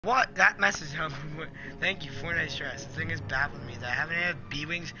What? That message, thank you, Fortnite stress. The thing is bad with me that I haven't had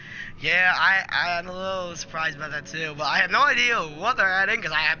B-Wings. Yeah, I'm a little surprised about that too, but I have no idea what they're adding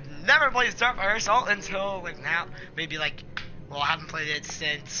because I have never played Starfighter Assault until like now. Maybe like, well, I haven't played it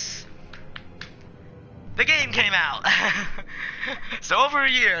since the game came out. So over a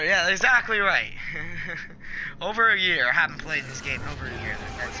year, yeah, exactly right. Over a year, I haven't played this game. Over a year,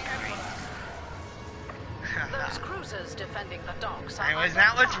 that's great. Those cruisers defending the docks. Anyways,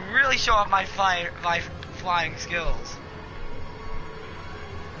 now let's really show off my flying skills.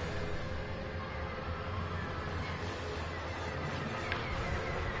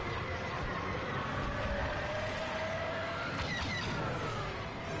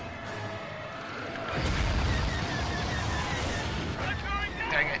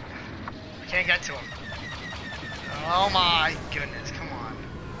 Dang it. I can't get to him. Oh my goodness, come on.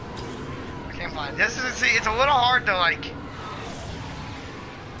 I can't find this. See, it's a little hard to like. You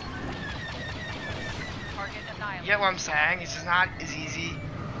get what I'm saying? It's just not as easy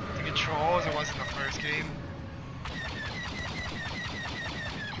to control as it was in the first game.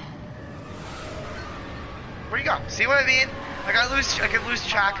 Where'd he go? See what I mean? Like I could lose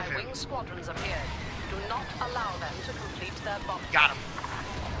track of him. Wing squadrons appeared. Do not allow them to complete their bomb. Got him.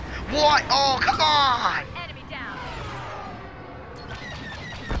 What? Oh, come on! Enemy down.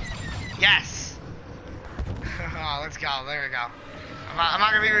 Yes. Oh, let's go. There we go. I'm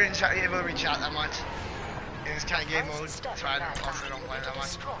not gonna be able to reach out that much in this kind of game mode, so I don't play that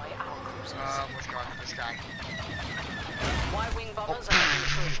much. Let's go after this guy. Y-wing bombers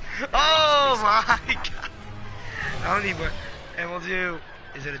Oh my god! I don't need more. And we'll do.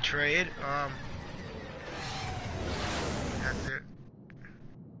 Is it a trade? That's it.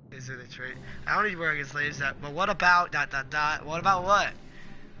 Is it a trade? I don't need to work against slaves. That. But what about ... What about what?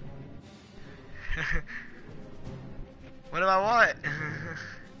 What about what?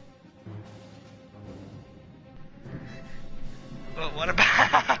 But what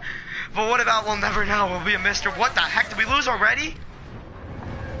about? But what about? We'll never know. We'll be a Mr. What the heck? Did we lose already?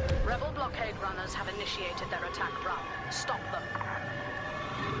 Rebel blockade runners have initiated their attack run. Stop them.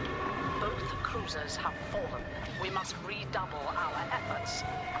 Both cruisers have fallen. We must redouble our efforts.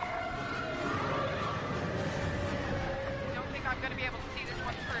 Don't think I'm going to be able to see this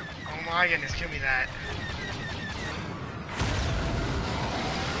one through. Oh my goodness, give me that.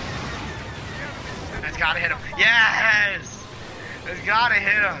 That's gotta hit him. Yes! That's gotta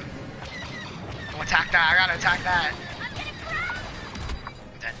hit him. I'll attack that. I gotta attack that.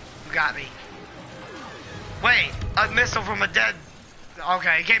 Dead. You got me. Wait, a missile from a dead.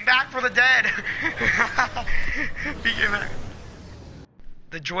 Okay, he came back for the dead. He came back.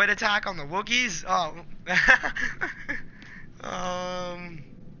 The droid attack on the Wookiees? Oh.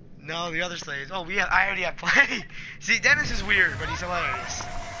 No, the other slaves. Oh, I already have plenty. See, Dennis is weird, but he's hilarious.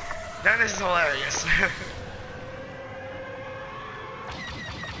 Dennis is hilarious.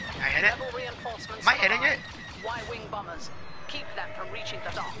 I hit it? Am I hitting it? Y-wing bombers. Keep them from reaching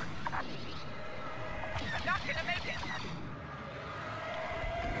the dock. I'm not going to make it.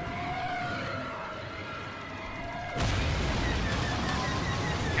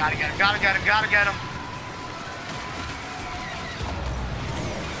 Gotta get him, gotta get him, gotta get him.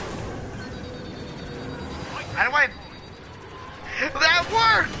 How do I... That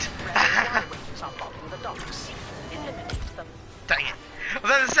worked! Dang it. I was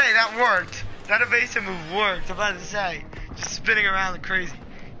about to say, that worked. That evasive move worked. I'm about to say. Just spinning around like crazy.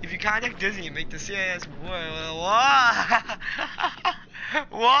 If you contact Disney and make the CIS...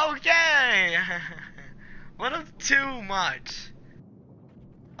 Whoa, okay! What if too much?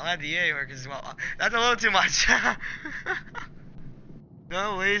 I'll add the A work as well. That's a little too much.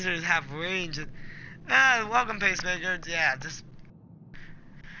 No lasers have range. Welcome, pacemakers. Yeah, just...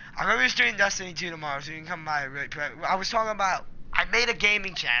 I'm gonna be streaming Destiny 2 tomorrow, so you can come by. I was talking about... I made a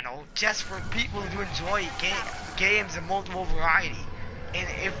gaming channel just for people who enjoy games of multiple variety. And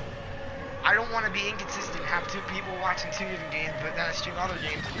if... I don't want to be inconsistent and have two people watching two different games, but then I stream other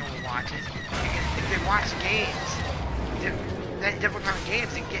games that no one watches. Because if they watch games, different kind of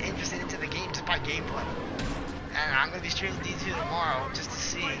games, and get interested into the game just by gameplay. And I'm gonna be streaming D2 tomorrow just to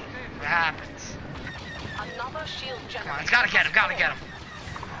see what happens. Another shield Come on, it's gotta get him, gotta get him.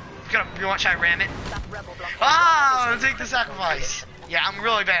 You want to try to ram it? Oh, take the sacrifice. Yeah, I'm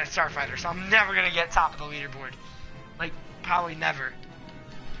really bad at Starfighter, so I'm never gonna get top of the leaderboard. Like, probably never.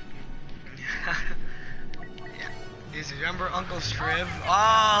 Yeah. Is remember Uncle Strib?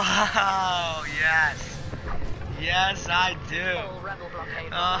 Oh, yes. Yes, I do.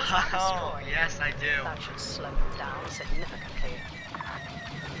 Oh, yes, I do. That should slow them down significantly.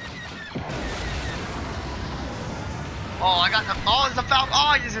 Oh, I got the. Oh, it's the Falcon.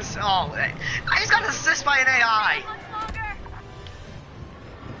 Oh, he's just. Oh, I just got assist by an AI.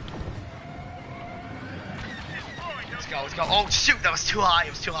 Let's go. Let's go. Oh shoot, that was too high.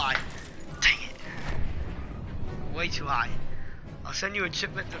 It was too high. Dang it. Way too high. I'll send you a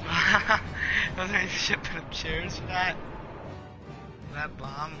shipment of. I'll send you a shipment of chairs for that. That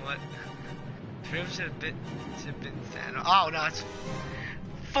bomb. What? Should have been. Oh no, it's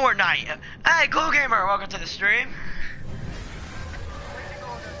Fortnite. Hey, Cool Gamer, welcome to the stream.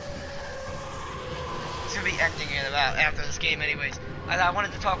 It's gonna be ending in about after this game, anyways. I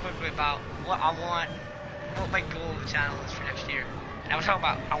wanted to talk quickly about what I want, what my goal of the channel is for next year. And I was talking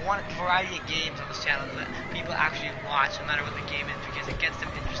about I want a variety of games on this channel that people actually watch, no matter what the game is, because it gets them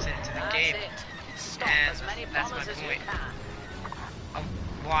interested into the game. And that's my point.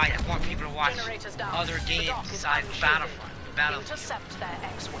 Why I want people to watch other games besides Battlefront.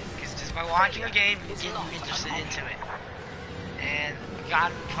 Because just by watching a game, you get interested into it. And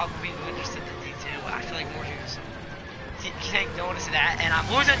God probably be interested in D2. I feel like more people take notice of that. And I'm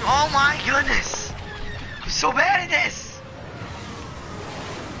losing. Oh my goodness! I'm so bad at this!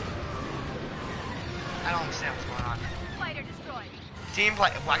 I don't understand what's going on. Fighter destroyed. Team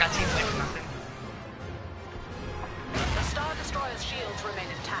play. Well, I got team play for nothing. The Star Destroyer's shields remain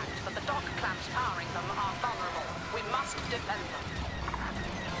intact, but the dock clamps powering them are vulnerable. We must defend them.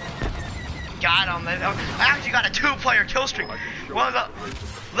 Got him. I actually got a 2-player kill streak. Well,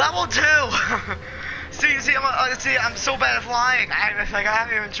 level 2. see, I'm so bad at flying. I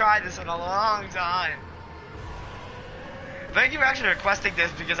haven't even tried this in a long time. Thank you for actually requesting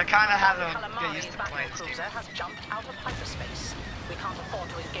this because I kind of have to get used to playing this game. Has jumped out of hyperspace. We can't afford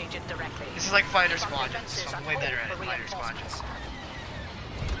to engage it directly. This is like Fighter Squadrons, so I'm way better at it. Fighter Squadrons.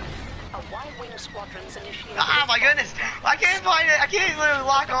 A Y-wing squadron's initiated. Ah, my goodness! I can't find it. I can't literally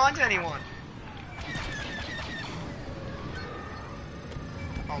lock on to anyone.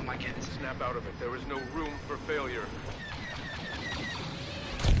 Oh my goodness! Snap out of it. There is no room for failure.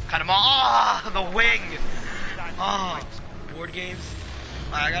 Cut him off. Ah, the wing. Oh, board games.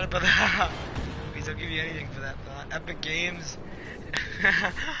 I gotta put that. Please don't give you anything for that. Epic Games.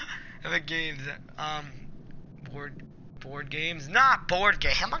 Epic Games. Board games. Not board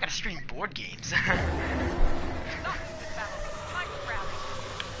game. I'm not gonna stream board games.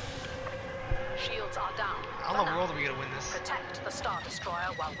 Shields are down. How in the world are we gonna win this? Protect the Star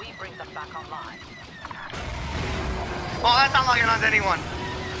Destroyer while we bring them back online. Oh, that's not logging on to anyone.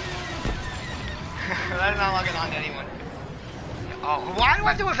 That's not logging on to anyone. Oh, why do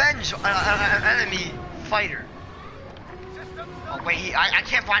I have to avenge an enemy fighter? Oh wait, I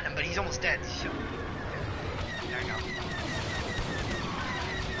can't find him, but he's almost dead. Shoot. There we go.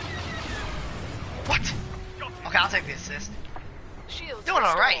 What? Okay, I'll take the assist. Shields Doing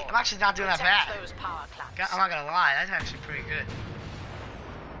all right. restored. I'm actually not doing that Protect bad. those power clamps. I'm not gonna lie, that's actually pretty good.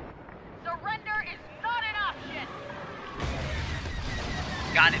 Surrender is not an option.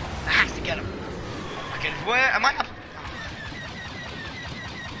 Got it. I have to get him. Okay, where am I?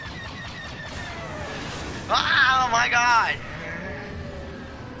 Oh my god!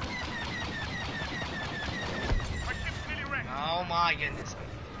 Oh my goodness.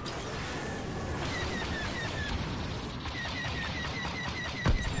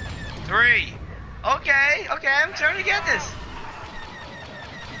 Three. Okay, I'm starting to get this.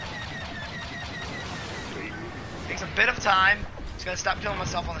 Takes a bit of time. Just gotta stop killing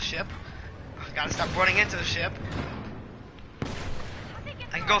myself on the ship. Gotta stop running into the ship.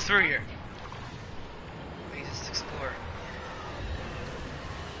 I can go through here. Let me just explore.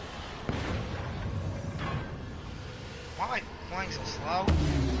 Why am I flying so slow?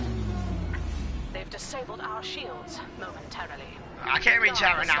 They've disabled our shields momentarily. I can't read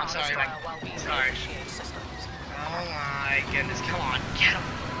chat right now, I'm sorry. Sorry. Systems. Oh my goodness, come on, get him.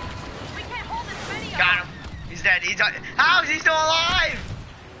 We can't hold as many. Got him. He's dead. How is he still alive?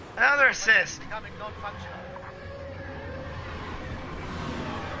 Another assist. Becoming non-functional.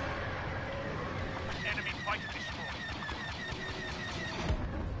 Enemy fighter destroyed.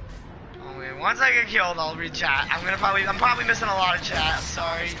 Oh man, once I get killed, I'll read chat. I'm probably missing a lot of chat. I'm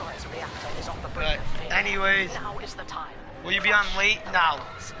sorry. But anyways, Now is the time. will you be on late? No, I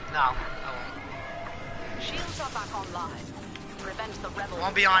won't. Shields are back online. Prevent the rebels.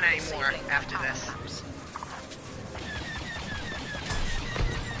 Won't be on from anymore disabling the after power this. clamps.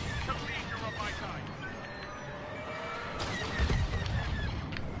 The leader of my kind.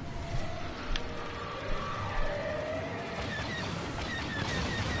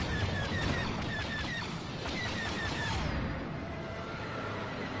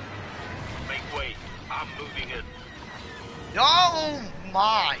 Make way. I'm moving it. Oh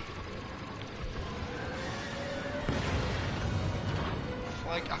my!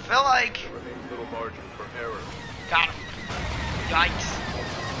 Like, I feel like... There remains little margin for error. Got him. Yikes.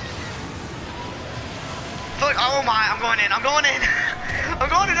 I feel like, oh my, I'm going in. I'm going in. I'm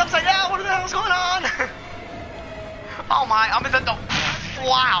going in upside down. What the hell's going on? Oh my, I'm in the...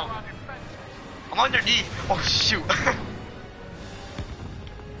 Wow. I'm underneath. Oh, shoot.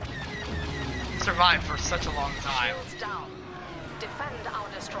 Survived for such a long time. Shields down. Defend our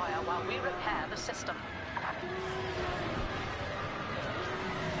destroyer while we repair the system.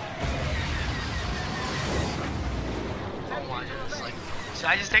 Oh my goodness, like, should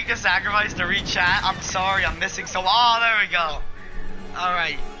I just take the sacrifice to read chat? I'm sorry, I'm missing so. Oh, there we go.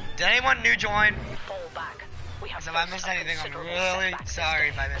 Alright. Did anyone new join? Fall back. We have If I missed faced a anything, I'm considerable really setback this sorry day.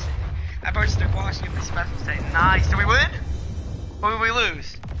 if I missed anything. I purchased the quality of the special state. Nice. Did we win? Or did we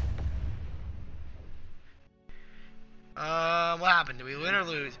lose? What happened? Did we win or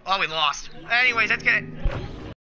lose? Oh, we lost. Anyways, let's get it.